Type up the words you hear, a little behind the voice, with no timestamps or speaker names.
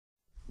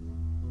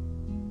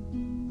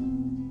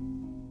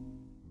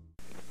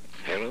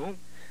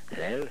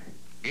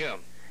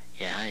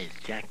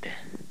Jack there.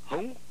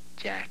 Who?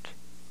 Jack.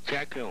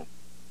 Jack who?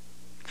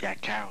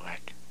 Jack Kerouac.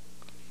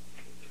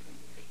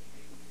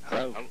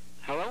 Hello?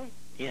 Hello?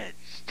 Yeah,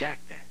 it's Jack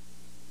there.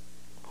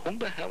 Who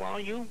the hell are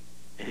you?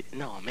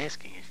 No, I'm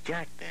asking, is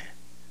Jack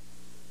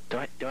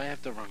there? Do I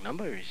have the wrong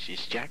number?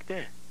 Is Jack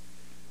there?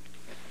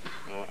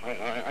 Well,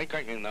 I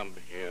got your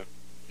number here.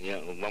 Yeah,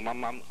 well,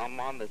 I'm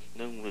on this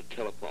new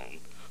telephone.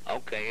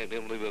 Okay,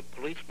 there'll be a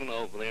policeman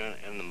over there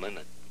in a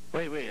minute.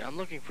 Wait, I'm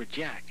looking for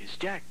Jack. Is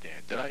Jack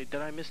there? Did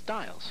I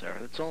misdial, sir?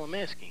 That's all I'm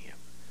asking you.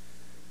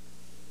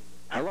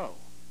 Hello?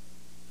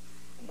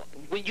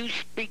 Will you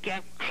speak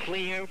out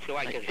clear so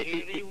I can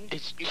hear you?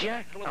 It's You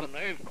Jack. got a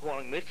nerve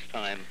calling this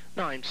time.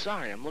 No, I'm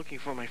sorry. I'm looking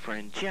for my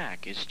friend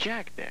Jack. Is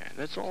Jack there?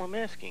 That's all I'm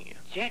asking you.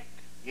 Jack,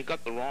 you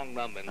got the wrong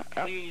number. And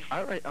please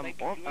all right, make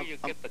sure you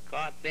get the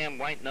goddamn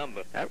right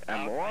number.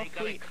 I'm awfully... I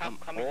got a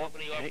cop coming over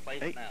to your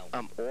place now.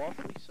 I'm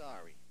awfully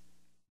sorry.